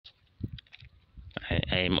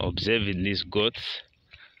I am observing these goats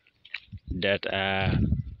that are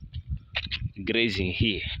grazing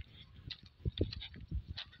here.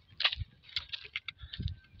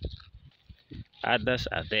 Others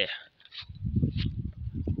are there.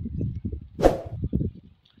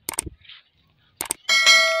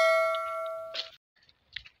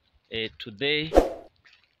 Today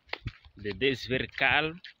the day is very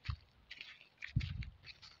calm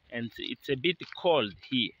and it's a bit cold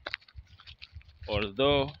here.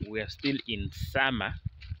 Although we are still in summer,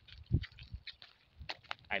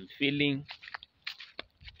 I'm feeling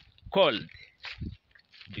cold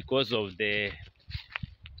because of the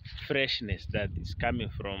freshness that is coming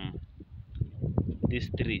from these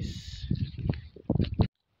trees.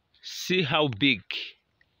 See how big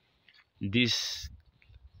this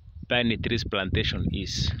pine trees plantation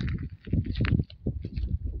is.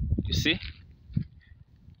 You see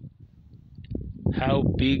how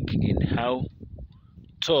big and how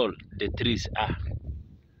tall the trees are.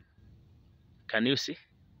 Can you see?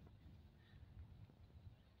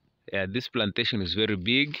 Yeah, this plantation is very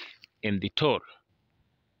big and tall.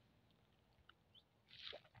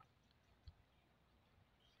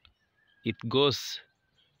 It goes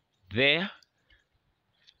there,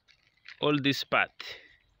 all this part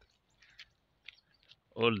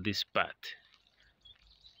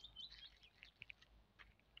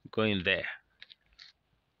going there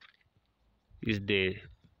is the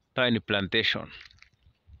pine plantation,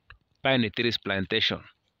 pine trees plantation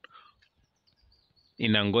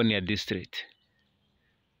in Angónia district.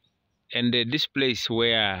 And this place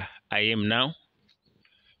where I am now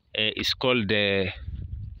is called the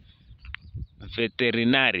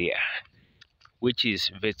veterinaria, which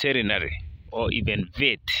is veterinary or even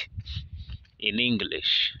vet in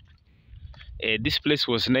English. This place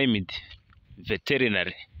was named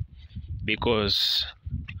veterinary because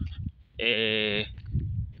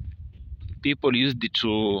people used it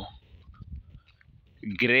to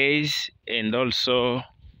graze and also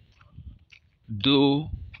do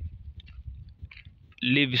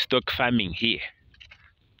livestock farming here,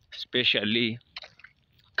 especially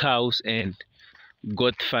cows and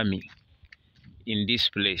goat farming in this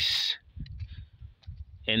place.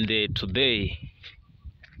 And today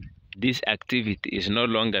this activity is no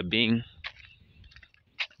longer being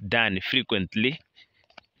done frequently,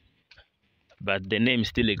 but the name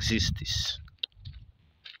still exists.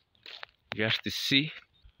 Just to see,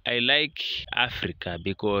 I like Africa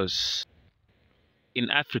because in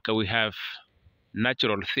Africa we have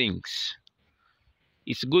natural things.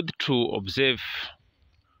 It's good to observe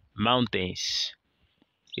mountains.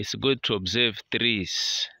 It's good to observe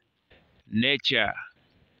trees. Nature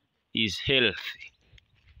is healthy.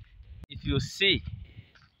 If you see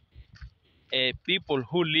people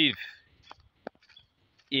who live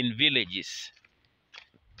in villages,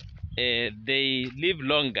 they live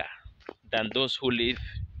longer than those who live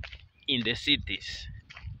in the cities.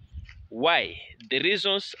 Why? The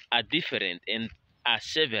reasons are different and are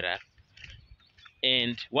several,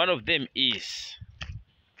 and one of them is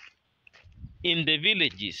in the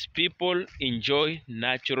villages people enjoy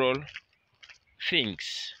natural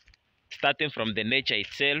things, starting from the nature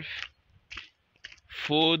itself,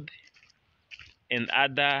 food and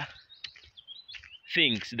other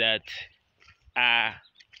things that are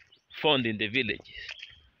found in the villages.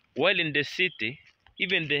 While in the city,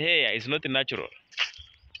 even the air is not natural.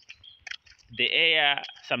 The air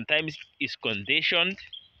sometimes is conditioned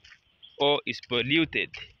or is polluted.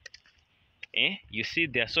 You see,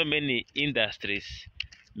 there are so many industries,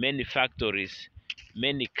 many factories,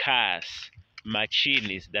 many cars,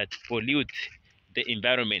 machines that pollute the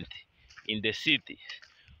environment in the city.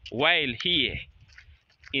 While here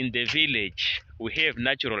in the village, we have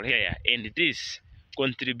natural air, and this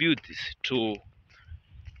contributes to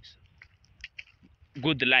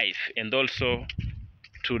good life and also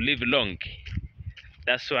to live long.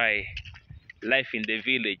 That's why life in the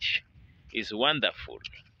village is wonderful.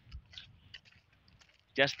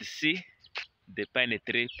 Just see the pine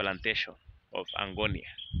tree plantation of Angónia.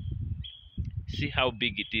 See how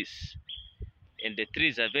big it is, and the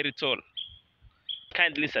trees are very tall.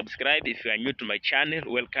 Kindly subscribe if you are new to my channel.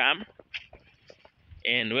 Welcome,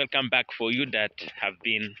 and welcome back for you that have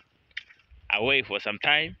been away for some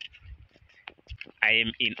time. I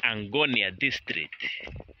am in Angónia district,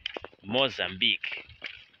 Mozambique.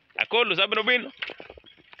 Akolo, sabe no bino?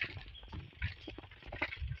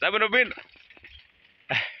 Sabe no bino?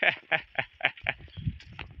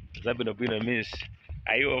 Sabe no bino means,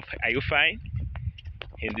 are you fine?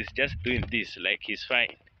 And he's just doing this like he's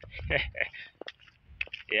fine.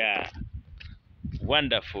 Yeah,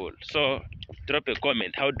 wonderful. So drop a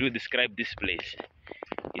comment. How do you describe this place?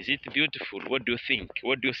 Is it beautiful? What do you think?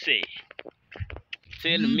 What do you say?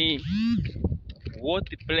 Tell me, what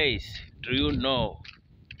place do you know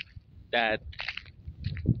that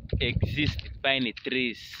exist pine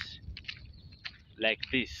trees like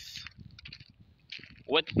this?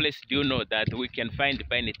 What place do you know that we can find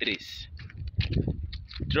pine trees?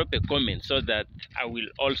 Drop a comment so that I will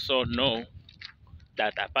also know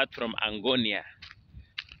that apart from Angónia,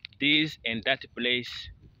 this and that place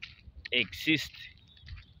exist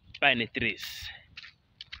pine trees.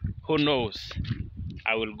 Who knows?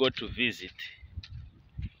 I will go to visit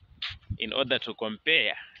in order to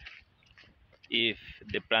compare if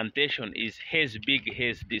the plantation is as big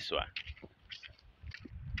as this one.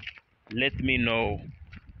 Let me know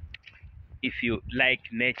if you like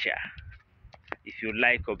nature, if you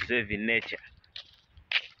like observing nature.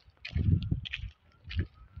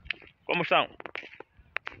 Como estão?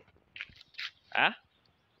 Ah?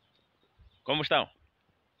 Como estão?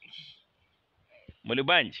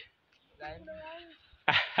 Mulibanje?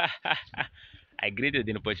 I greeted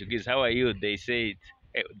in Portuguese. How are you? They said,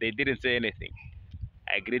 they didn't say anything.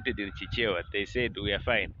 I greeted in Chichewa. They said we are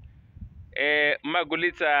fine.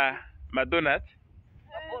 Magulita madonat?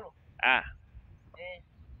 Ah.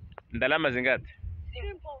 Ndalama zingapi?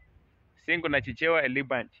 5 na Chichewa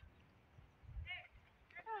Libanje.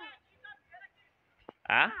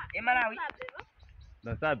 Ah?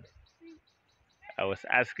 No sabe? I was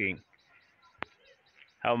asking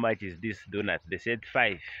how much is this donut? They said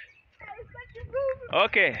 5.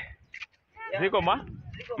 Okay. Ziko ma?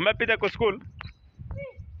 Mapita ko school?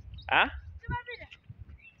 Huh?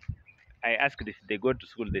 I asked if they go to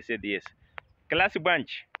school. They said yes. Class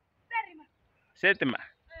bunch? Setima.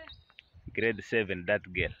 Grade 7, that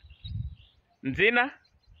girl. Nzina?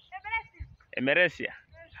 Emeresia.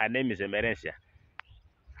 Her name is Emeresia.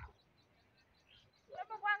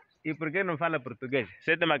 E por que não fala português?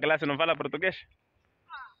 Sétima classe não fala português?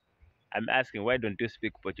 I'm asking, why don't you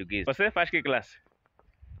speak Portuguese? Você faz que classe?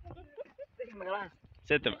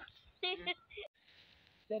 Sétima.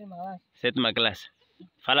 Sétima classe.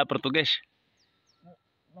 Fala português?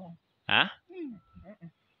 Hã?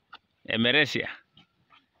 Emerecia.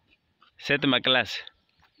 Sétima classe.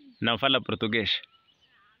 Não fala português.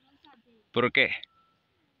 Por quê?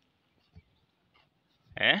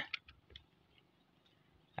 Eh?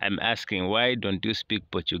 I'm asking, why don't you speak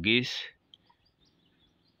Portuguese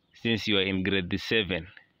since you are in grade 7?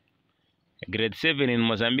 Grade 7 in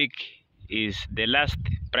Mozambique is the last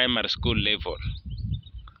primary school level.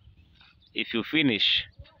 If you finish,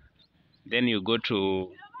 then you go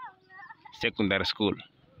to secondary school.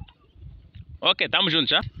 Okay, tamo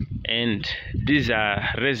juntos, huh? And these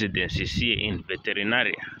are residences here in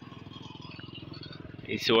Veterinaria.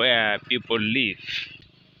 It's where people live.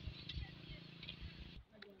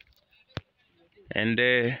 And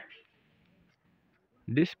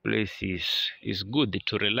this place is good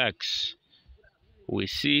to relax. We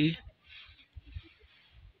see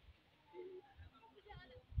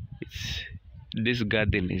this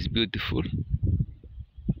garden is beautiful,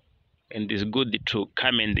 and it's good to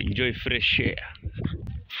come and enjoy fresh air.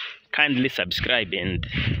 Kindly subscribe and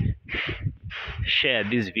share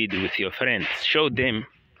this video with your friends. Show them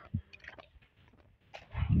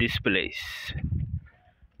this place.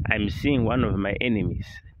 I'm seeing one of my enemies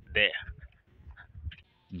there.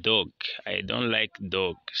 Dog. I don't like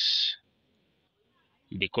dogs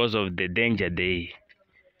because of the danger they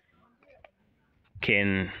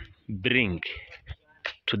can bring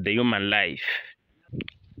to the human life.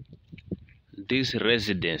 These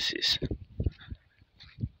residences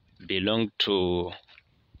belong to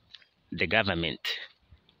the government,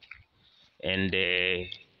 and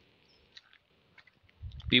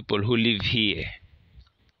people who live here,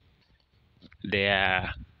 they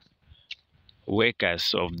are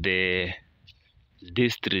workers of the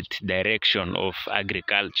district direction of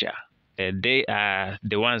agriculture. They are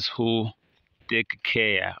the ones who take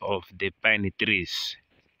care of the pine trees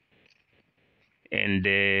and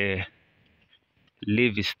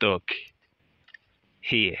livestock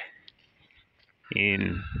here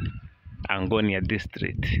in Angónia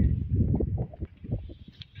district.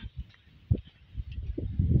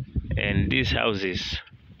 And these houses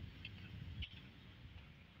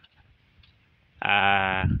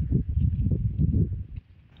are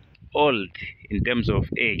old in terms of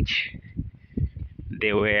age.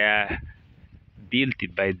 They were built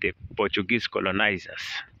by the Portuguese colonizers.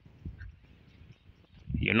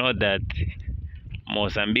 You know that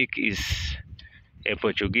Mozambique is a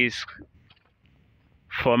Portuguese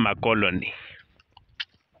former colony.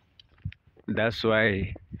 That's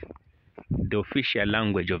why the official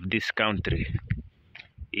language of this country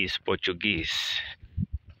is Portuguese.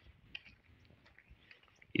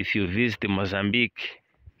 if you visit Mozambique,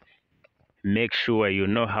 make sure you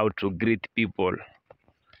know how to greet people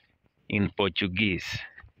in Portuguese.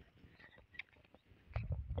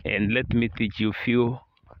 And let me teach you few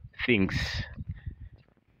things.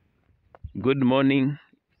 Good morning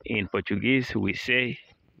in Portuguese we say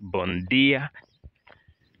bom dia.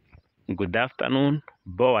 Good afternoon,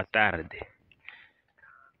 boa tarde.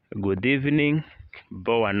 Good evening,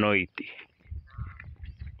 boa noite.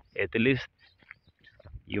 At least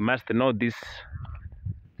you must know this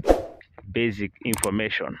basic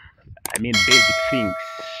information. I mean basic things,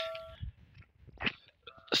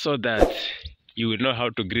 so that you will know how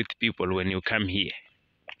to greet people when you come here.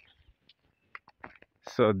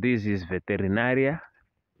 So this is Veterinaria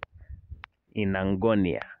in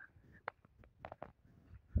Angónia.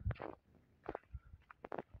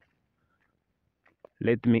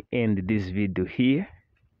 Let me end this video here.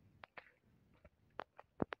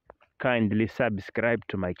 Kindly subscribe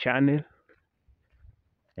to my channel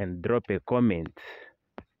and drop a comment.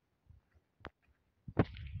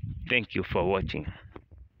 Thank you for watching.